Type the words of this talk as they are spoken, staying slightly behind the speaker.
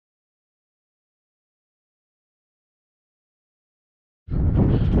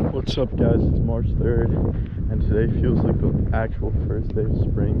What's up guys, it's March 3rd and today feels like the actual first day of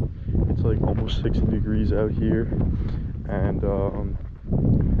spring. It's like almost 60 degrees out here and I'm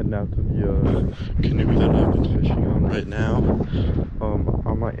heading out to the canoe that I've been fishing on right now.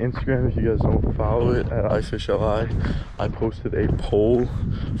 On my Instagram, if you guys don't follow it, at iFishLI, I posted a poll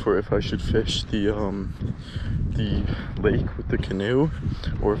for if I should fish the lake with the canoe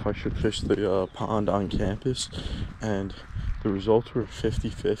or if I should fish the pond on campus, and the results were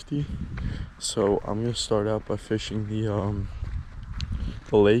 50-50. So I'm gonna start out by fishing the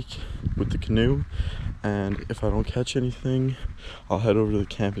lake with the canoe, and if I don't catch anything, I'll head over to the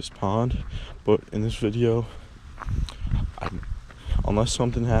campus pond. But in this video, unless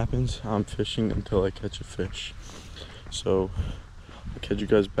something happens, I'm fishing until I catch a fish. So I'll catch you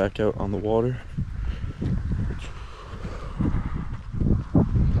guys back out on the water.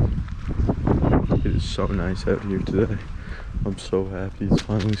 It is so nice out here today. I'm so happy it's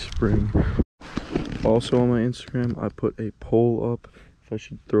finally spring. Also on my Instagram, I put a poll up if I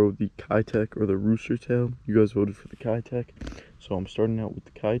should throw the Kitech or the rooster tail. You guys voted for the Kitech, so I'm starting out with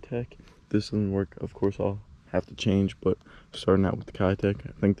the Kitech. If this doesn't work, of course I'll have to change, but starting out with the Kitech.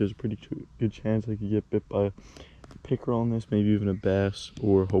 I think there's a pretty good chance I could get bit by a pickerel on this, maybe even a bass,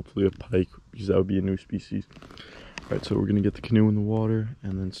 or hopefully a pike, because that would be a new species. Alright, so we're gonna get the canoe in the water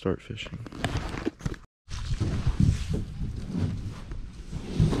and then start fishing.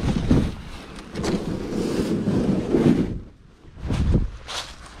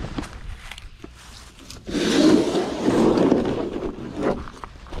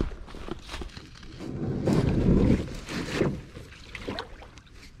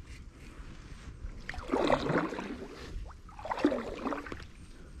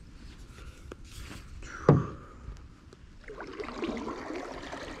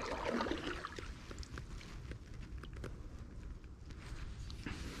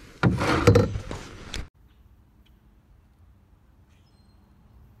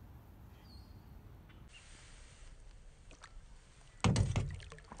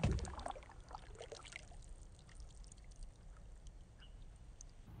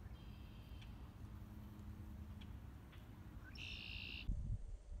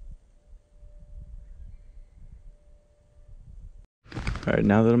 Alright,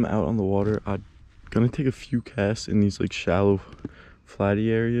 now that I'm out on the water, I'm gonna take a few casts in these like shallow,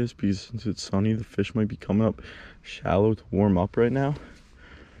 flatty areas, because since it's sunny, the fish might be coming up shallow to warm up right now.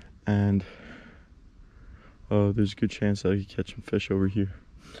 And there's a good chance that I could catch some fish over here.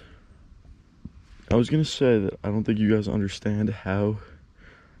 I was gonna say that I don't think you guys understand how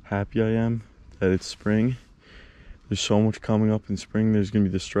happy I am that it's spring. There's so much coming up in spring. There's gonna be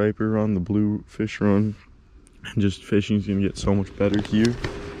the striper run, the blue fish run, and just fishing is gonna get so much better here.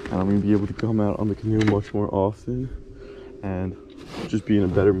 And I'm gonna be able to come out on the canoe much more often and just be in a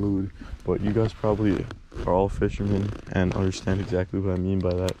better mood. But you guys probably are all fishermen and understand exactly what I mean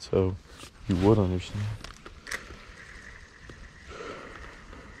by that, so you would understand.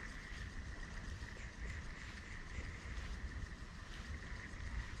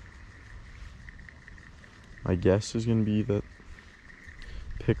 My guess is gonna be that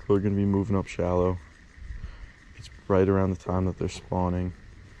pickerel are gonna be moving up shallow. It's right around the time that they're spawning.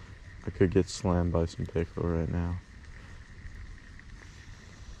 I could get slammed by some pickerel right now.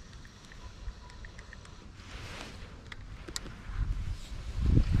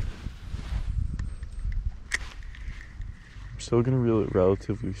 I'm still gonna reel it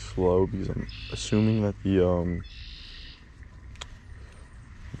relatively slow because I'm assuming that the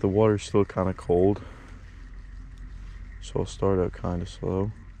water's still kind of cold. So I'll start out kind of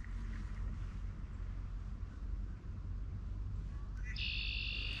slow.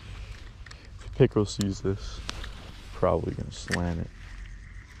 If a pickerel sees this, probably gonna slam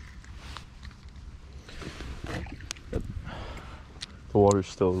it. The water's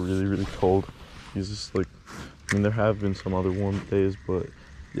still really cold. Because it's like, I mean, there have been some other warm days, but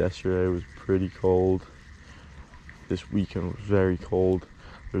yesterday was pretty cold. This weekend was very cold.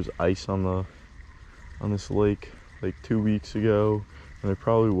 There's ice on this lake like 2 weeks ago, and there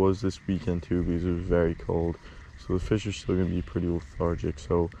probably was this weekend too because it was very cold. So the fish are still gonna be pretty lethargic,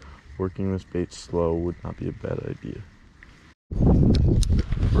 so working this bait slow would not be a bad idea.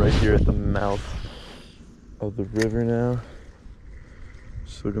 Right here at the mouth of the river now.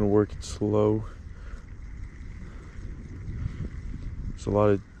 Still gonna work it slow. There's a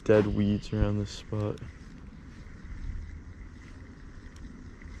lot of dead weeds around this spot.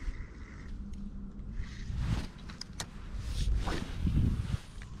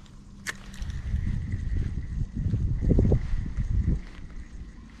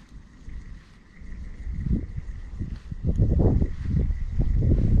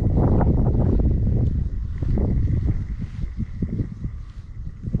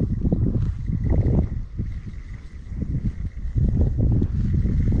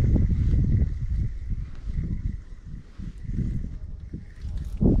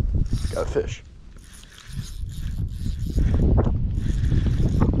 Got a fish.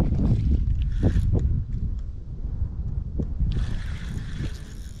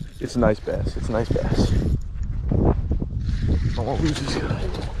 It's a nice bass. It's a nice bass. I won't lose this guy.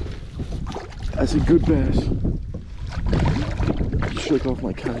 That's a good bass. I shook off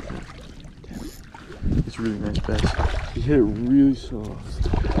my kite. It's a really nice bass. He hit it really soft.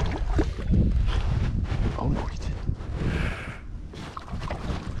 Oh no, he didn't.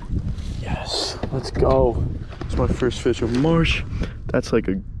 Yes, let's go. It's my first fish of marsh. That's like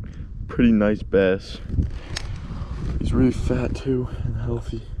a pretty nice bass. He's really fat too and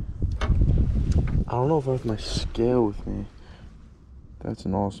healthy. I don't know if I have my scale with me. That's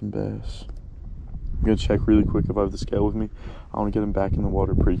an awesome bass. I'm gonna check really quick if I have the scale with me. I want to get him back in the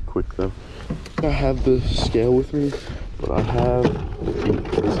water pretty quick though. I have the scale with me, but I have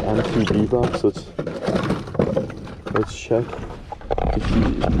this MTB box. Let's check if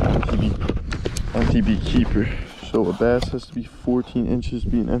he's MTB keeper. So a bass has to be 14 inches to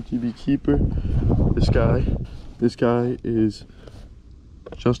be an MTB keeper. This guy is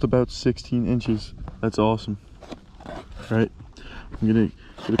just about 16 inches. That's awesome. All right, I'm gonna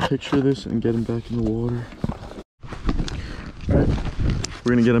get a picture of this and get him back in the water. All right,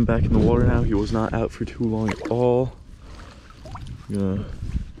 we're gonna get him back in the water now. He was not out for too long at all. I'm gonna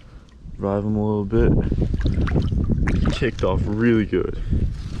revive him a little bit. He kicked off really good.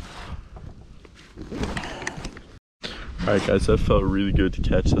 Alright guys, that felt really good to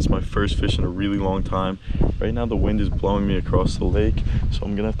catch. That's my first fish in a really long time. Right now the wind is blowing me across the lake, so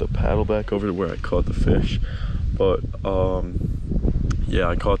I'm gonna have to paddle back over to where I caught the fish. But yeah,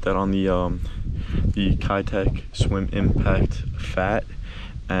 I caught that on the Kitech Swim Impact Fat,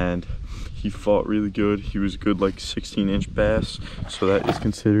 and he fought really good. He was a good like 16-inch bass, so that is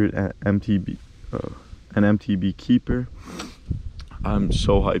considered an MTB keeper. I'm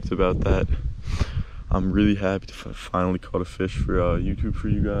so hyped about that. I'm really happy to finally caught a fish for YouTube for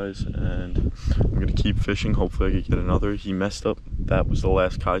you guys, and I'm gonna keep fishing. Hopefully I can get another. He messed up. That was the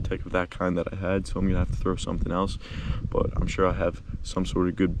last Kitech of that kind that I had, so I'm gonna have to throw something else, but I'm sure I have some sort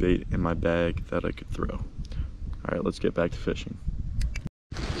of good bait in my bag that I could throw. All right, let's get back to fishing.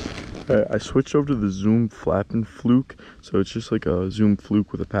 All right, I switched over to the Zoom Flappin' Fluke, so it's just like a Zoom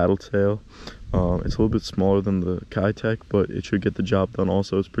Fluke with a paddle tail. It's a little bit smaller than the Kitech, but it should get the job done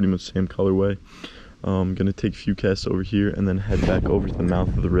also. It's pretty much the same colorway. I'm gonna take a few casts over here and then head back over to the mouth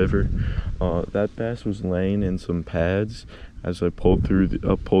of the river. That bass was laying in some pads as I pulled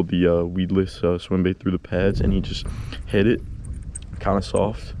the weedless swim bait through the pads, and he just hit it kind of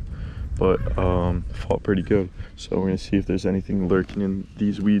soft, but fought pretty good. So we're gonna see if there's anything lurking in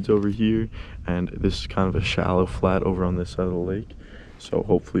these weeds over here, and this is kind of a shallow flat over on this side of the lake, so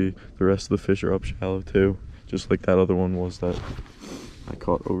hopefully the rest of the fish are up shallow too, just like that other one was that I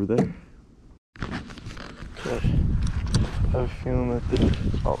caught over there. Okay, I have a feeling that this,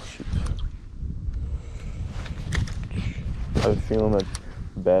 oh shoot. I have a feeling that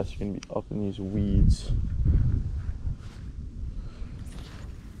the bass are gonna be up in these weeds.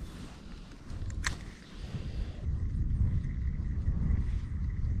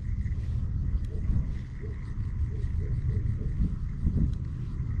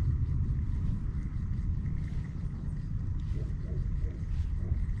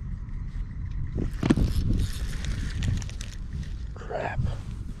 Crap.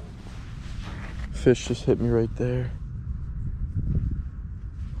 Fish just hit me right there.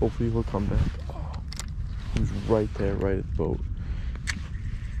 Hopefully he'll come back. Oh, he was right there, right at the boat.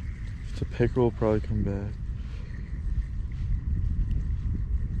 If it's a pickerel, he'll probably come back.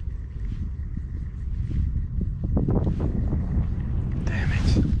 Damn it.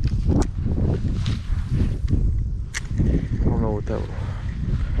 I don't know what that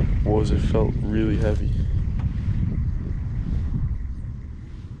was. It felt really heavy.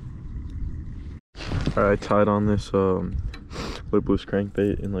 Alright, I tied on this lipless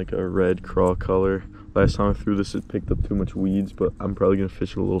crankbait in like a red craw color. Last time I threw this, it picked up too much weeds, but I'm probably gonna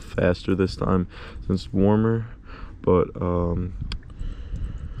fish it a little faster this time since it's warmer. But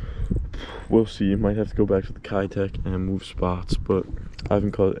we'll see. You might have to go back to the Kitech and move spots, but I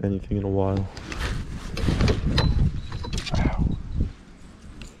haven't caught anything in a while. Ow.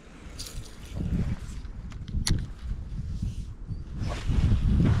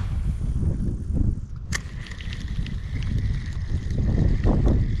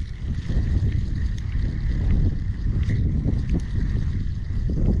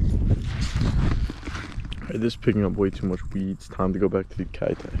 This is picking up way too much weeds. Time to go back to the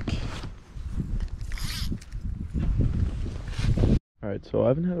Kitech. Alright, so I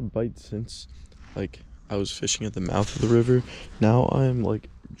haven't had a bite since like I was fishing at the mouth of the river. Now I'm like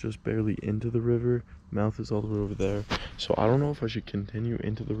just barely into the river. Mouth is all the way over there. So I don't know if I should continue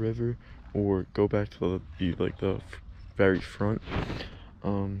into the river or go back to the very front.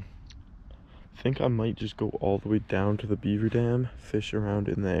 I think I might just go all the way down to the beaver dam, fish around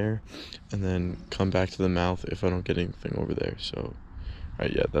in there, and then come back to the mouth if I don't get anything over there. So,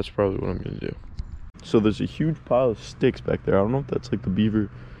 alright, yeah, that's probably what I'm gonna do. So there's a huge pile of sticks back there. I don't know if that's like the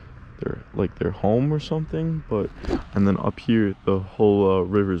beaver, their home or something, but, and then up here, the whole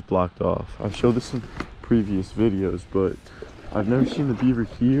river is blocked off. I've showed this in previous videos, but I've never seen the beaver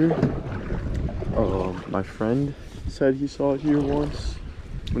here. My friend said he saw it here once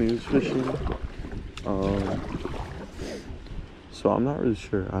when he was fishing. So I'm not really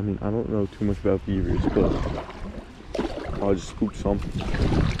sure. I mean, I don't know too much about beavers, but I'll just scoop something.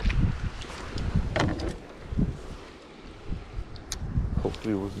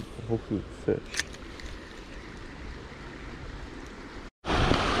 Hopefully it was fish.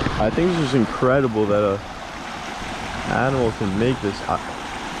 I think it's just incredible that a animal can make this.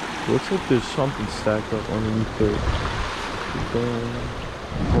 Looks like there's something stacked up underneath the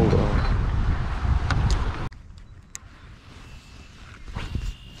hold on.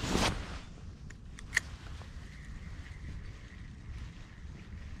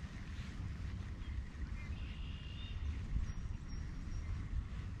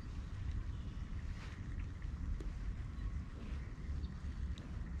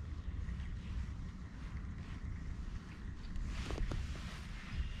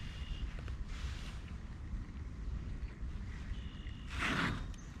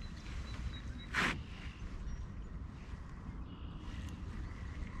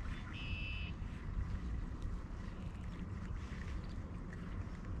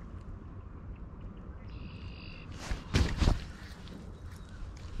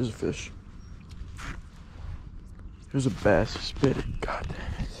 There's a fish. There's a bass. Spit it. God damn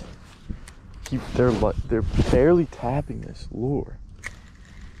it. They're barely tapping this lure.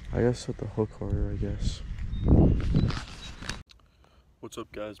 I gotta set the hook harder, I guess. What's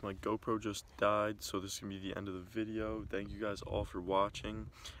up, guys? My GoPro just died, so this is gonna be the end of the video. Thank you guys all for watching,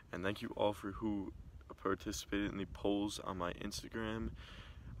 and thank you all for who participated in the polls on my Instagram.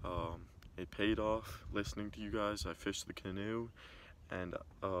 It paid off listening to you guys. I fished the canoe. And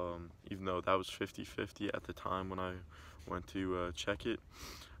even though that was 50-50 at the time when I went to check it,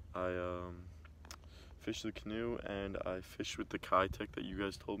 I fished the canoe and I fished with the Kitech that you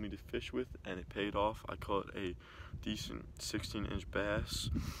guys told me to fish with, and it paid off. I caught a decent 16-inch bass.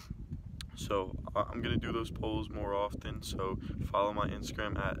 So I'm gonna do those polls more often. So follow my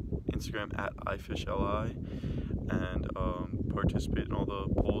Instagram at ifishli, and participate in all the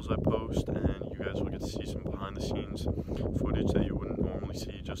polls I post, and you guys will get to see some behind the scenes footage that you wouldn't normally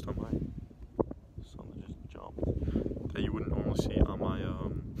see just on my that you wouldn't normally see on my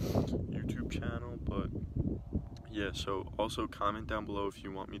YouTube channel. But yeah, so also comment down below if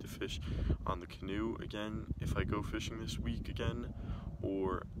you want me to fish on the canoe again, if I go fishing this week again,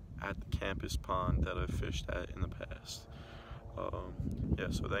 or at the campus pond that I've fished at in the past. Yeah,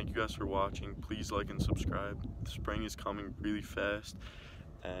 so thank you guys for watching. Please like and subscribe. The spring is coming really fast,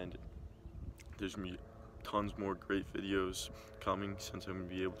 and there's gonna be tons more great videos coming, since I'm gonna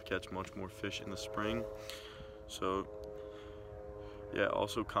be able to catch much more fish in the spring. So yeah,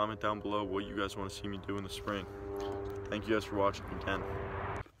 also comment down below what you guys want to see me do in the spring. Thank you guys for watching again.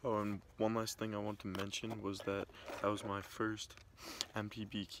 Oh, and one last thing I want to mention was that was my first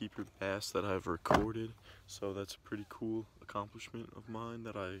MTB keeper bass that I've recorded, so that's a pretty cool accomplishment of mine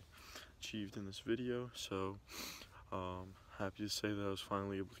that I achieved in this video. So happy to say that I was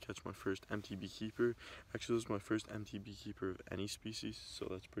finally able to catch my first MTB keeper. Actually, this was my first MTB keeper of any species, so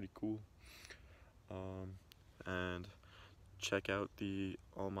that's pretty cool. And check out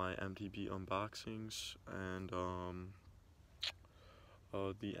all my MTB unboxings, and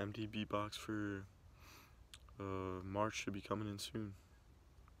the MTB box for March should be coming in soon.